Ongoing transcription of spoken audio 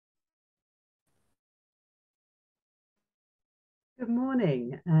Good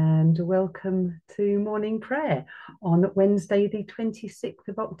morning and welcome to morning prayer on Wednesday, the 26th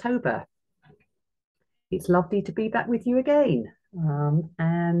of October. It's lovely to be back with you again.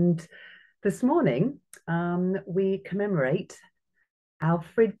 And this morning, we commemorate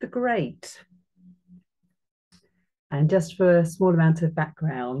Alfred the Great. And just for a small amount of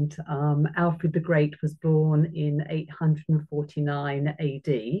background, Alfred the Great was born in 849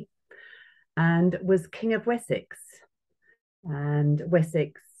 AD and was King of Wessex. And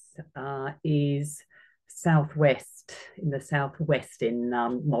Wessex is southwest in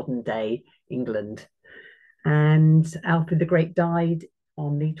modern day England. And Alfred the Great died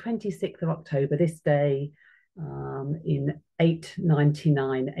on the 26th of October, this day, in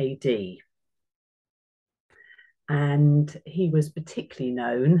 899 AD. And he was particularly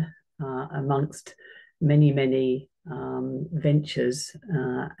known amongst many ventures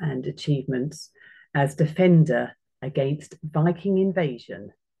and achievements as defender against Viking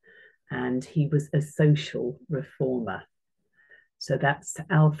invasion, and he was a social reformer. So that's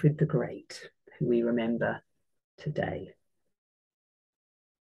Alfred the Great, who we remember today.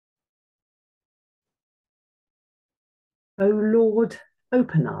 O Lord,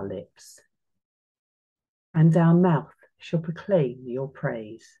 open our lips, and our mouth shall proclaim your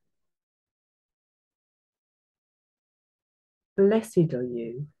praise. Blessed are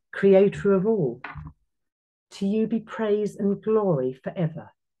you, Creator of all. To you be praise and glory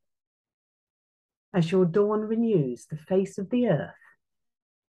forever. As your dawn renews the face of the earth,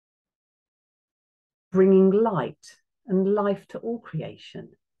 bringing light and life to all creation,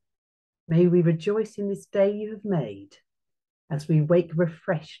 may we rejoice in this day you have made, as we wake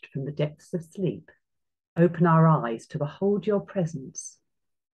refreshed from the depths of sleep, open our eyes to behold your presence,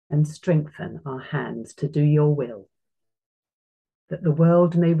 and strengthen our hands to do your will, that the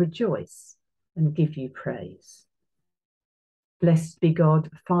world may rejoice and give you praise. Blessed be God,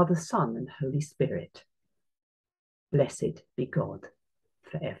 Father, Son, and Holy Spirit. Blessed be God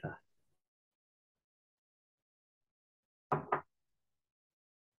forever.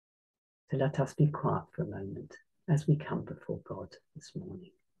 So let us be quiet for a moment as we come before God this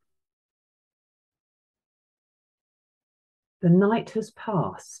morning. The night has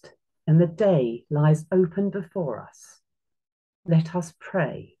passed and the day lies open before us. Let us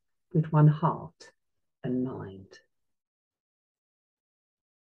pray with one heart and mind.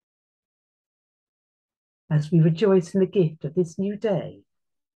 As we rejoice in the gift of this new day,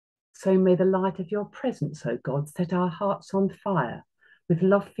 so may the light of your presence, O God, set our hearts on fire with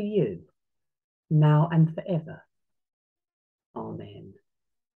love for you, now and forever. Amen.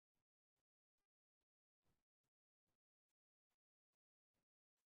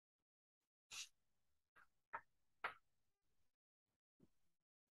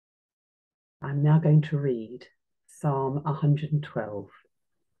 I'm now going to read Psalm 112,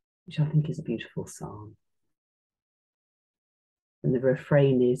 which I think is a beautiful psalm. And the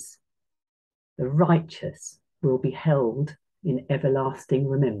refrain is, "The righteous will be held in everlasting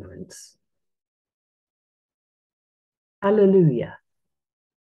remembrance." Alleluia.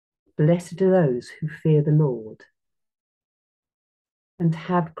 Blessed are those who fear the Lord and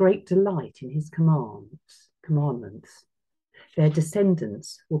have great delight in his commandments. Their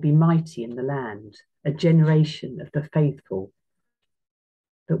descendants will be mighty in the land, a generation of the faithful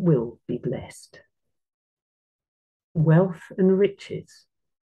that will be blessed. Wealth and riches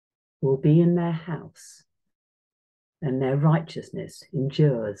will be in their house, and their righteousness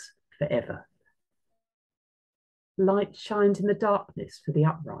endures forever. Light shines in the darkness for the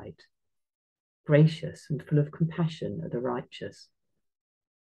upright. Gracious and full of compassion are the righteous.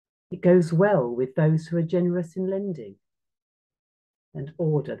 It goes well with those who are generous in lending and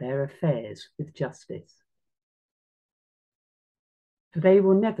order their affairs with justice. For they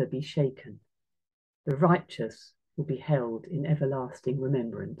will never be shaken. The righteous will be held in everlasting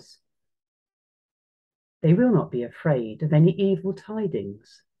remembrance. They will not be afraid of any evil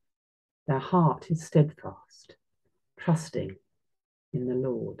tidings. Their heart is steadfast, trusting in the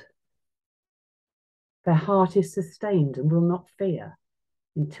Lord. Their heart is sustained and will not fear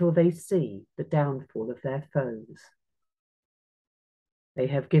until they see the downfall of their foes. They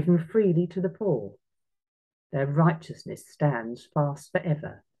have given freely to the poor. Their righteousness stands fast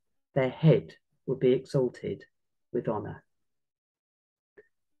forever. Their head will be exalted with honour.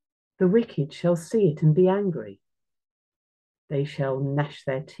 The wicked shall see it and be angry. They shall gnash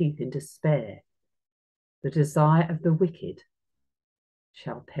their teeth in despair. The desire of the wicked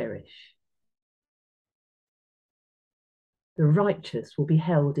shall perish. The righteous will be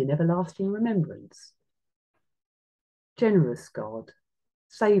held in everlasting remembrance. Generous God,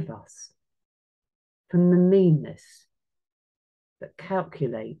 save us from the meanness that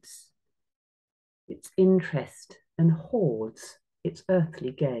calculates its interest and hoards its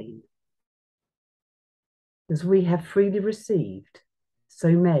earthly gain. As we have freely received, so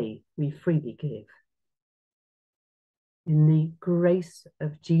may we freely give. In the grace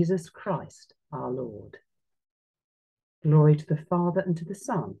of Jesus Christ, our Lord. Glory to the Father, and to the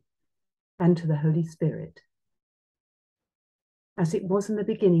Son, and to the Holy Spirit, as it was in the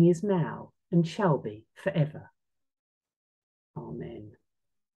beginning, is now, and shall be forever. Amen.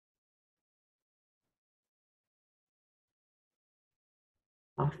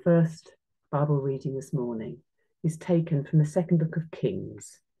 Our first Bible reading this morning is taken from the second book of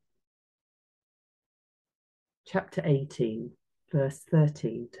Kings, chapter 18, verse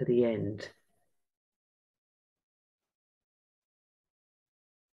 13 to the end.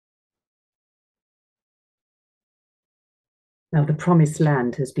 Now the promised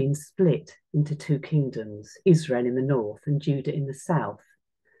land has been split into two kingdoms, Israel in the north and Judah in the south.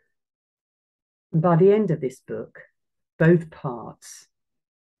 And by the end of this book, both parts,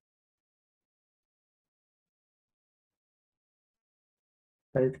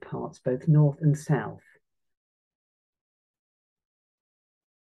 both north and south,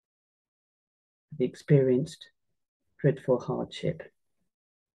 have experienced dreadful hardship.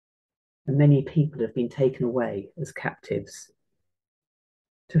 And many people have been taken away as captives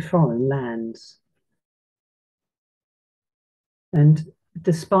to foreign lands. And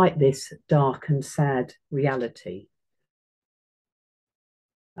despite this dark and sad reality,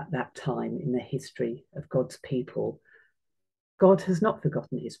 at that time in the history of God's people, God has not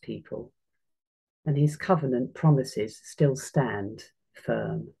forgotten his people, and his covenant promises still stand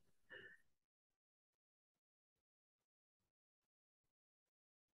firm.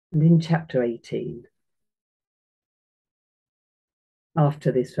 And in chapter 18,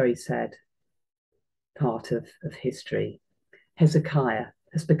 after this very sad part of history, Hezekiah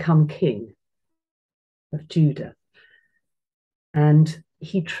has become king of Judah, and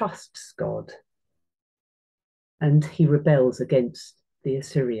he trusts God, and he rebels against the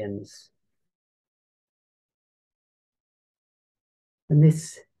Assyrians. And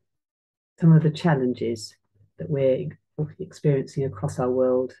this, some of the challenges that we're experiencing across our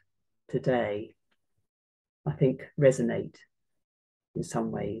world today, I think resonate in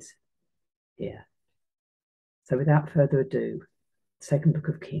some ways here. So without further ado, second book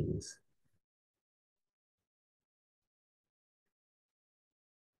of Kings,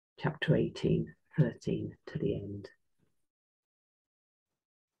 chapter 18, 13 to the end.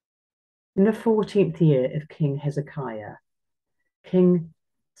 In the 14th year of King Hezekiah, King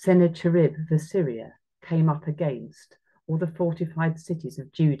Sennacherib of Assyria came up against all the fortified cities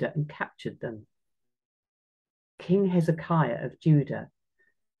of Judah and captured them. King Hezekiah of Judah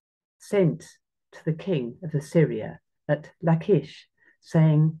sent to the king of Assyria at Lachish,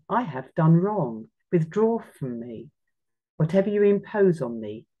 saying, I have done wrong, withdraw from me. Whatever you impose on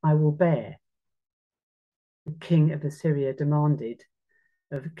me, I will bear. The king of Assyria demanded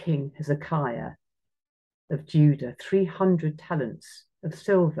of King Hezekiah of Judah 300 talents of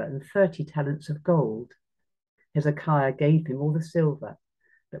silver and 30 talents of gold. Hezekiah gave him all the silver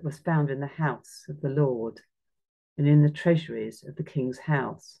that was found in the house of the Lord and in the treasuries of the king's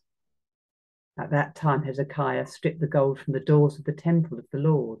house. At that time, Hezekiah stripped the gold from the doors of the temple of the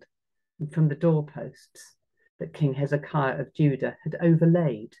Lord and from the doorposts that King Hezekiah of Judah had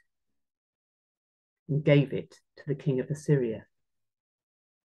overlaid, and gave it to the king of Assyria.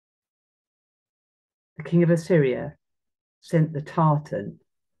 The king of Assyria sent the Tartan,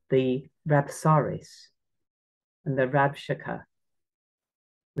 the Rabsaris, and the Rabshakeh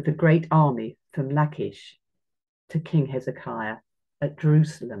with a great army from Lachish to King Hezekiah at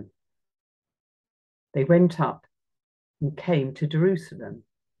Jerusalem. They went up and came to Jerusalem.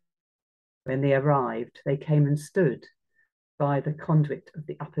 When they arrived, they came and stood by the conduit of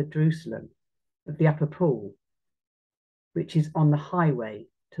the upper Jerusalem, of the upper pool, which is on the highway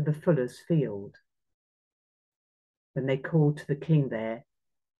to the fuller's field. When they called to the king there,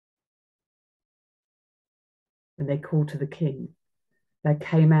 there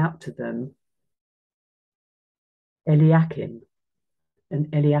came out to them Eliakim,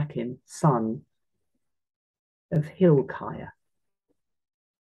 and Eliakim, son of Hilkiah,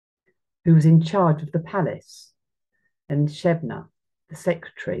 who was in charge of the palace, and Shebna, the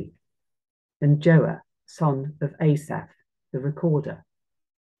secretary, and Joah, son of Asaph, the recorder.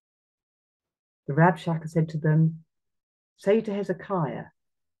 The Rabshakeh said to them, say to Hezekiah,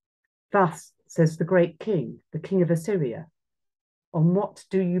 thus says the great king, the king of Assyria, on what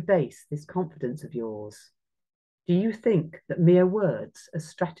do you base this confidence of yours? Do you think that mere words are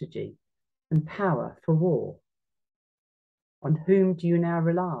strategy and power for war? On whom do you now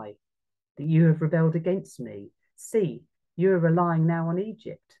rely, that you have rebelled against me? See, you are relying now on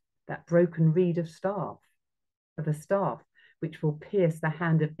Egypt, that broken reed of a staff which will pierce the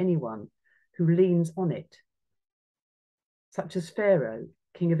hand of anyone who leans on it, such as Pharaoh,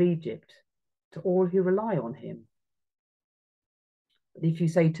 king of Egypt, to all who rely on him. But if you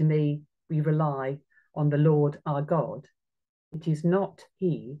say to me, we rely on the Lord our God, it is not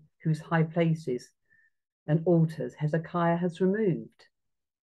he whose high places and altars Hezekiah has removed,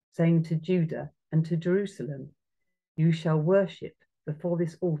 saying to Judah and to Jerusalem, you shall worship before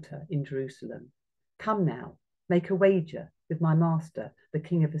this altar in Jerusalem. Come now, make a wager with my master, the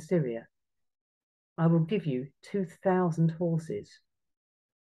king of Assyria. I will give you 2,000 horses.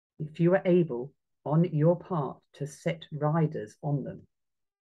 If you are able on your part to set riders on them.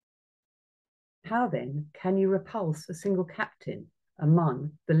 How then can you repulse a single captain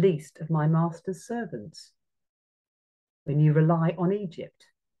among the least of my master's servants? When you rely on Egypt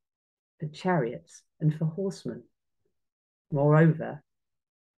for chariots and for horsemen. Moreover,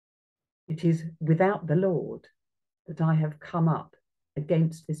 it is without the Lord that I have come up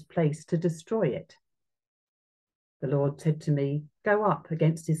against this place to destroy it. The Lord said to me, go up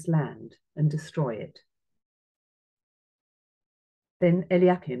against this land and destroy it. Then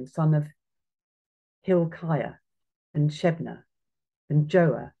Eliakim, son of Hilkiah, and Shebna, and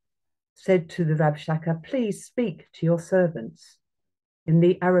Joah, said to the Rabshakeh, please speak to your servants in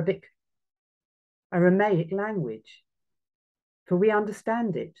the Aramaic language, for we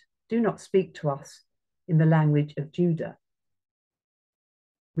understand it. Do not speak to us in the language of Judah,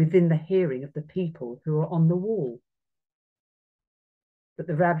 within the hearing of the people who are on the wall. But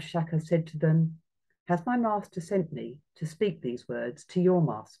the Rabshakeh said to them, has my master sent me to speak these words to your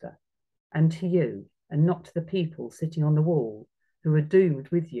master and to you, and not to the people sitting on the wall, who are doomed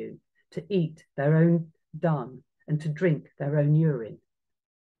with you to eat their own dung and to drink their own urine?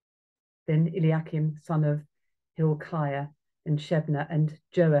 Then Eliakim, son of Hilkiah, and Shebna, and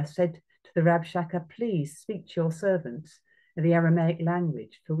Joah said to the Rabshakeh, please speak to your servants in the Aramaic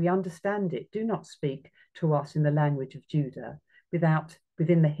language, for we understand it. Do not speak to us in the language of Judah,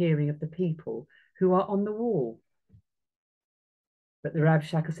 within the hearing of the people who are on the wall. But the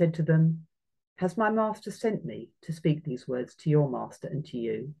Rabshakeh said to them, has my master sent me to speak these words to your master and to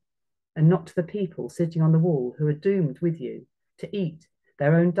you, and not to the people sitting on the wall who are doomed with you to eat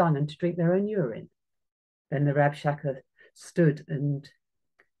their own dung and to drink their own urine? Then the Rabshakeh stood and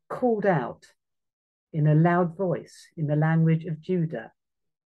called out in a loud voice in the language of Judah,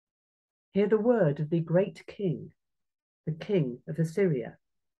 hear the word of the great king, the king of Assyria.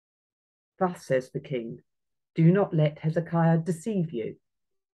 Thus says the king, do not let Hezekiah deceive you,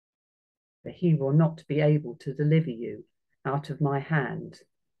 for he will not be able to deliver you out of my hand.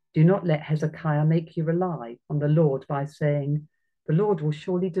 Do not let Hezekiah make you rely on the Lord by saying, the Lord will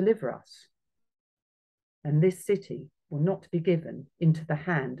surely deliver us, and this city will not be given into the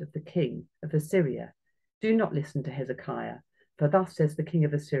hand of the king of Assyria. Do not listen to Hezekiah, for thus says the king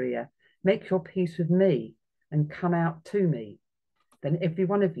of Assyria, make your peace with me and come out to me. Then every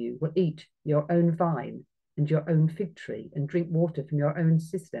one of you will eat your own vine and your own fig tree and drink water from your own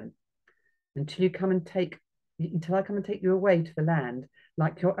cistern until I come and take you away to the land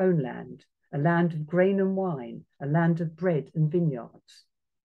like your own land, a land of grain and wine, a land of bread and vineyards,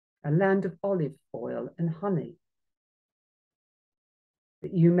 a land of olive oil and honey,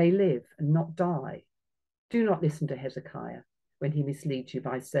 that you may live and not die. Do not listen to Hezekiah when he misleads you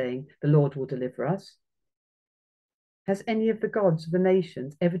by saying, the Lord will deliver us. Has any of the gods of the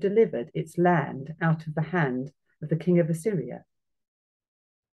nations ever delivered its land out of the hand of the king of Assyria?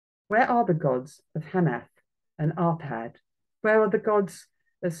 Where are the gods of Hamath and Arpad? Where are the gods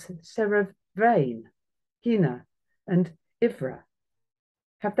of Seravaim, Hena, and Ivra?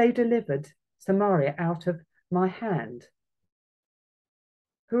 Have they delivered Samaria out of my hand?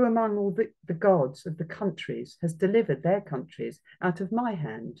 Who among all the gods of the countries has delivered their countries out of my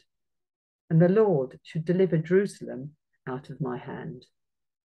hand? And the Lord should deliver Jerusalem out of my hand.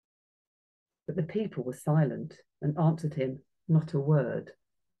 But the people were silent and answered him not a word.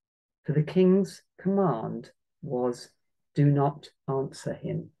 For the king's command was, do not answer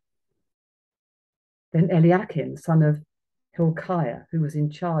him. Then Eliakim, son of Hilkiah, who was in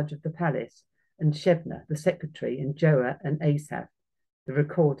charge of the palace, and Shebna, the secretary, and Joah and Asaph, the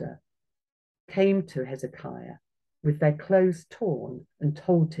recorder, came to Hezekiah with their clothes torn and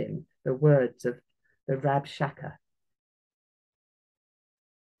told him the words of the Rabshakeh.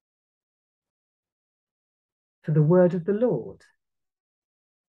 For the word of the Lord.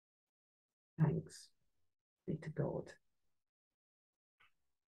 Thanks be to God.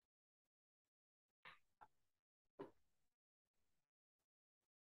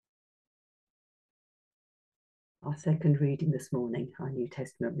 Our second reading this morning, our New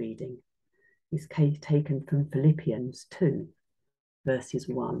Testament reading, is taken from Philippians 2, verses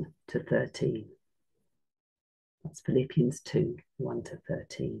 1 to 13. That's Philippians 2, 1 to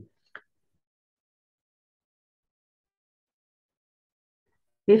 13.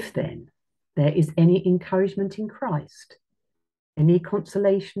 If then there is any encouragement in Christ, any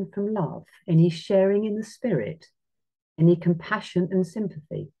consolation from love, any sharing in the Spirit, any compassion and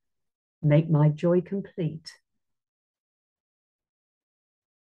sympathy, make my joy complete.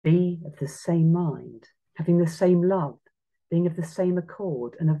 Be of the same mind, having the same love, being of the same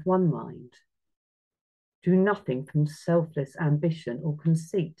accord and of one mind. Do nothing from selfless ambition or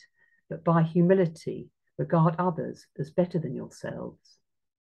conceit, but by humility regard others as better than yourselves.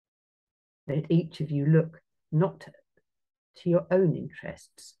 Let each of you look not to your own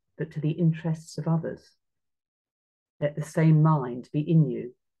interests, but to the interests of others. Let the same mind be in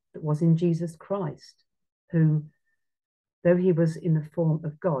you that was in Jesus Christ, who, though he was in the form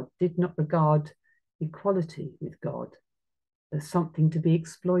of God, did not regard equality with God as something to be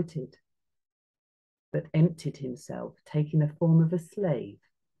exploited, but emptied himself, taking the form of a slave,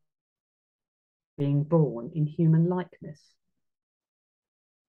 being born in human likeness,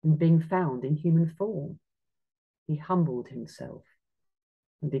 and being found in human form, he humbled himself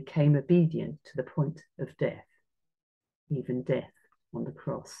and became obedient to the point of death, even death on the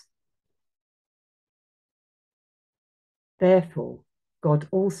cross. Therefore, God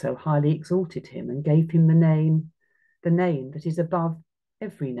also highly exalted him and gave him the name that is above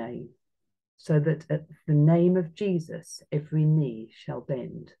every name, so that at the name of Jesus every knee shall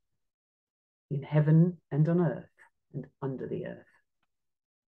bend, in heaven and on earth and under the earth,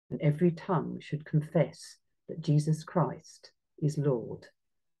 and every tongue should confess that Jesus Christ is Lord,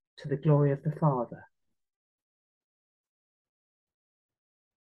 to the glory of the Father.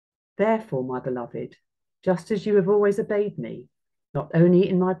 Therefore, my beloved, just as you have always obeyed me, not only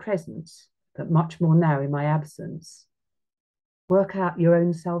in my presence, but much more now in my absence, work out your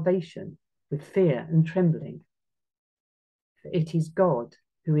own salvation with fear and trembling. For it is God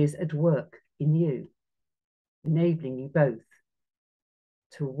who is at work in you, enabling you both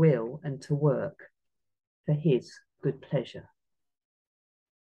to will and to work for his good pleasure.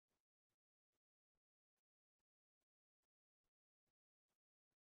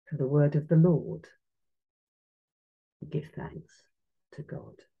 For the word of the Lord, give thanks to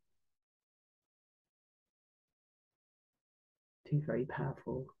God. Two very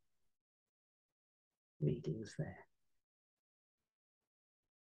powerful readings there.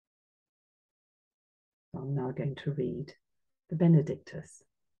 I'm now going to read the Benedictus,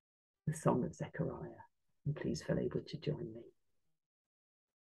 the Song of Zechariah, and please feel able to join me.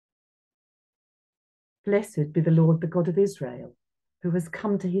 Blessed be the Lord, the God of Israel, who has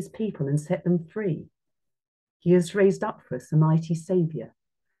come to his people and set them free. He has raised up for us a mighty Saviour,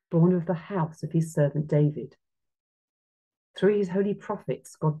 born of the house of his servant David. Through his holy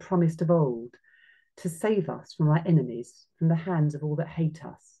prophets, God promised of old to save us from our enemies, from the hands of all that hate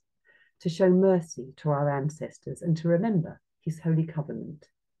us, to show mercy to our ancestors and to remember his holy covenant.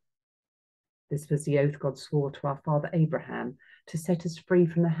 This was the oath God swore to our father Abraham, to set us free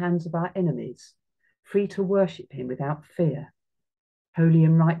from the hands of our enemies, free to worship him without fear, holy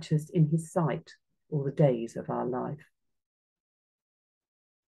and righteous in his sight all the days of our life.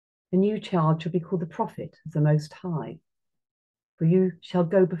 A new child shall be called the prophet of the Most High. For you shall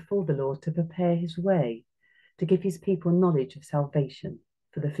go before the Lord to prepare his way, to give his people knowledge of salvation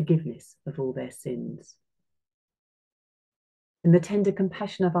for the forgiveness of all their sins. In the tender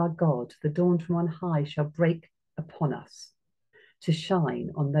compassion of our God, the dawn from on high shall break upon us, to shine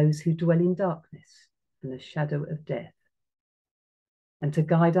on those who dwell in darkness and the shadow of death, and to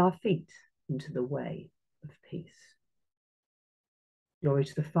guide our feet into the way of peace. Glory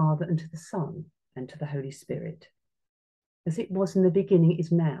to the Father, and to the Son, and to the Holy Spirit, as it was in the beginning,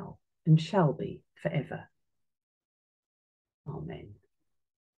 is now, and shall be forever. Amen.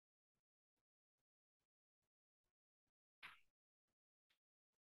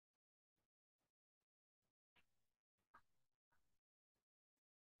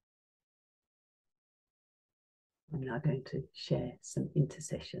 I'm now going to share some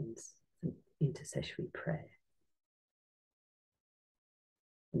intercessions, some intercessory prayer.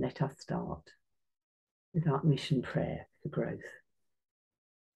 And let us start with our mission prayer for growth,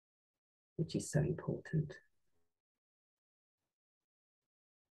 which is so important.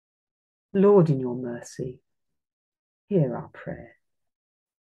 Lord, in your mercy, hear our prayer.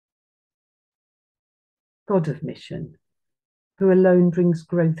 God of mission, who alone brings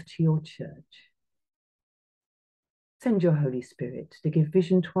growth to your church, send your Holy Spirit to give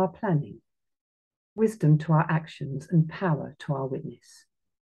vision to our planning, wisdom to our actions, and power to our witness.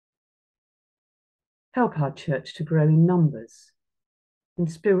 Help our church to grow in numbers, in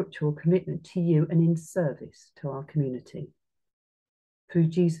spiritual commitment to you, and in service to our community. Through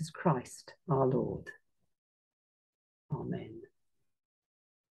Jesus Christ, our Lord. Amen.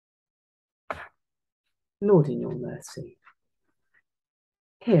 Lord, in your mercy,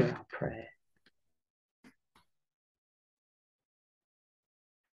 hear our prayer.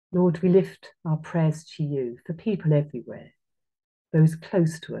 Lord, we lift our prayers to you for people everywhere, those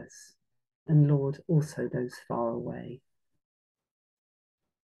close to us, and Lord, also those far away.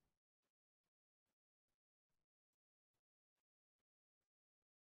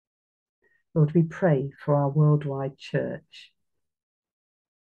 Lord, we pray for our worldwide church,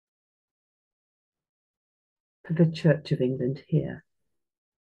 for the Church of England here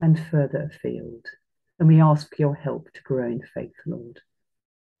and further afield, and we ask for your help to grow in faith, Lord.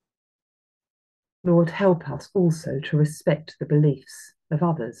 Lord, help us also to respect the beliefs of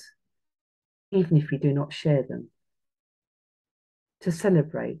others, even if we do not share them, to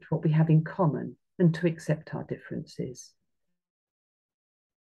celebrate what we have in common and to accept our differences.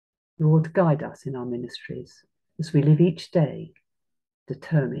 Lord, guide us in our ministries as we live each day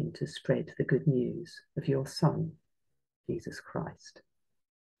determined to spread the good news of your Son, Jesus Christ.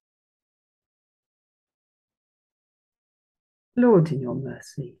 Lord, in your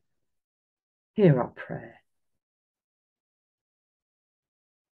mercy, hear our prayer.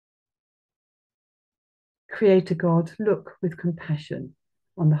 Creator God, look with compassion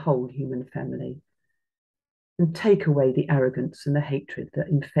on the whole human family and take away the arrogance and the hatred that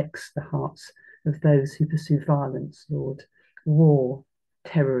infects the hearts of those who pursue violence, Lord, war,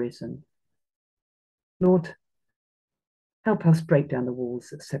 terrorism. Lord, help us break down the walls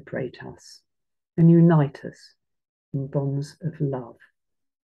that separate us and unite us in bonds of love,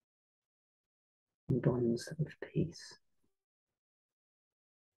 in bonds of peace.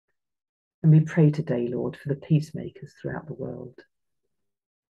 And we pray today, Lord, for the peacemakers throughout the world.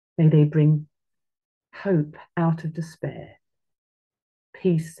 May they bring hope out of despair,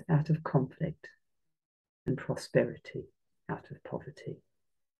 peace out of conflict, and prosperity out of poverty.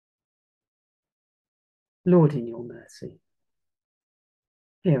 Lord, in your mercy,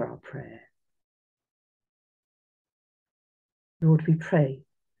 hear our prayer. Lord, we pray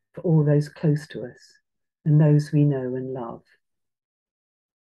for all those close to us and those we know and love,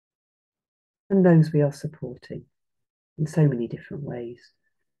 and those we are supporting in so many different ways,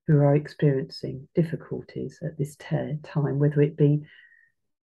 who are experiencing difficulties at this time, whether it be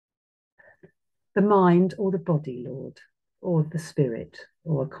the mind or the body, Lord, or the spirit,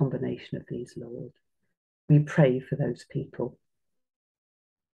 or a combination of these, Lord. We pray for those people.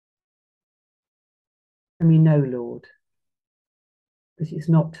 And we know, Lord, that it's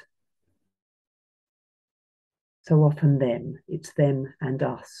not so often them, it's them and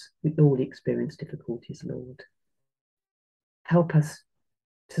us. We all experience difficulties, Lord. Help us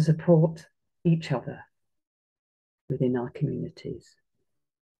to support each other within our communities.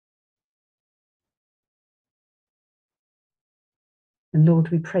 And Lord,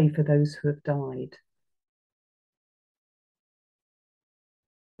 we pray for those who have died,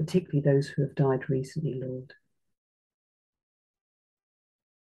 particularly those who have died recently, Lord.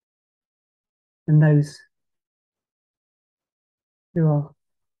 And those who are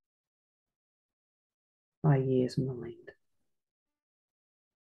by years mind.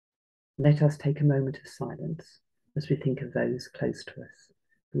 Let us take a moment of silence as we think of those close to us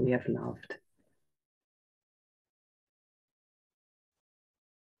who we have loved.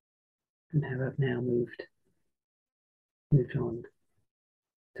 And who have now moved on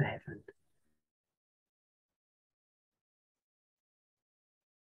to heaven.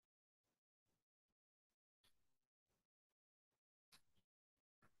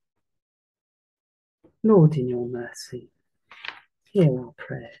 Lord, in your mercy, hear our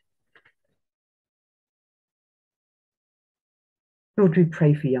prayer. Lord, we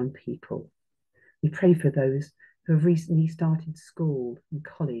pray for young people. We pray for those who have recently started school and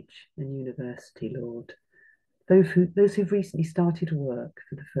college and university, Lord. Those who've recently started work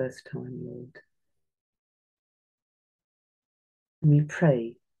for the first time, Lord. And we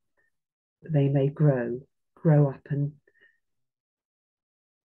pray that they may grow up and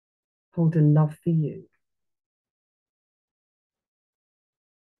hold a love for you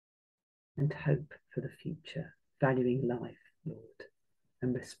and hope for the future, valuing life, Lord,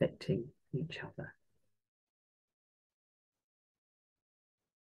 and respecting each other.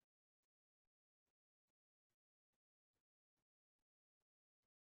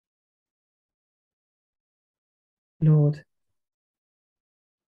 Lord,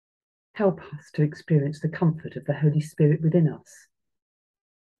 Help us to experience the comfort of the Holy Spirit within us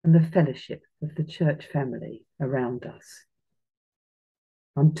and the fellowship of the church family around us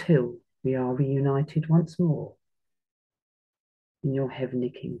until we are reunited once more in your heavenly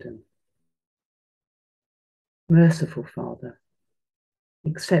kingdom. Merciful Father,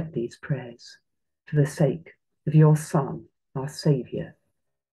 accept these prayers for the sake of your Son, our Saviour,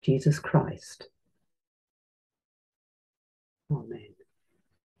 Jesus Christ. Amen.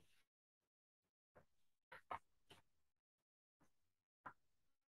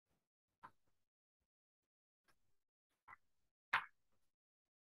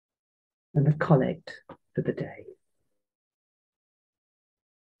 And the collect for the day.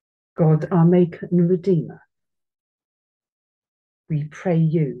 God, our Maker and Redeemer, we pray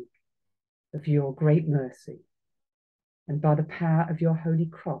you of your great mercy and by the power of your holy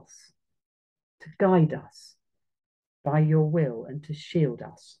cross to guide us by your will and to shield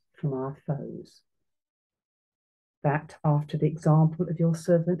us from our foes, that after the example of your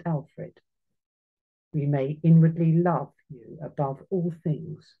servant Alfred, we may inwardly love you above all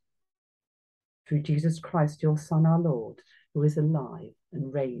things. Through Jesus Christ, your Son, our Lord, who is alive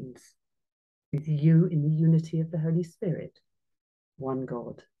and reigns with you in the unity of the Holy Spirit, one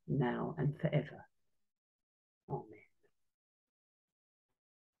God, now and forever. Amen.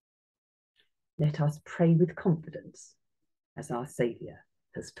 Let us pray with confidence as our Saviour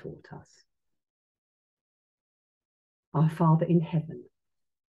has taught us. Our Father in heaven,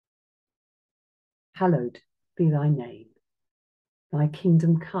 hallowed be thy name. Thy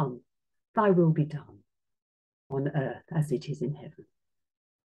kingdom come, thy will be done, on earth as it is in heaven.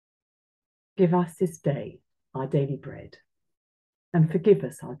 Give us this day our daily bread, and forgive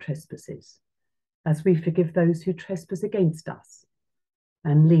us our trespasses, as we forgive those who trespass against us.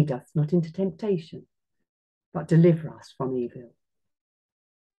 And lead us not into temptation, but deliver us from evil.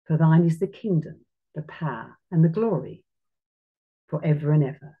 For thine is the kingdom, the power, and the glory, for ever and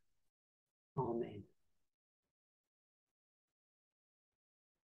ever. Amen.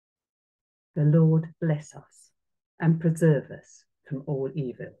 The Lord bless us and preserve us from all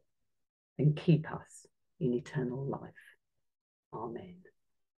evil, and keep us in eternal life. Amen.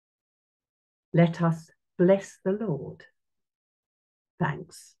 Let us bless the Lord.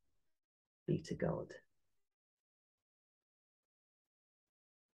 Thanks be to God.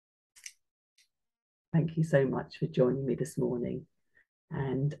 Thank you so much for joining me this morning,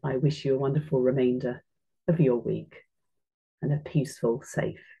 and I wish you a wonderful remainder of your week and a peaceful,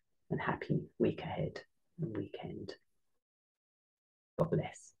 safe, and happy week ahead and weekend. God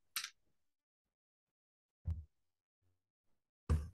bless.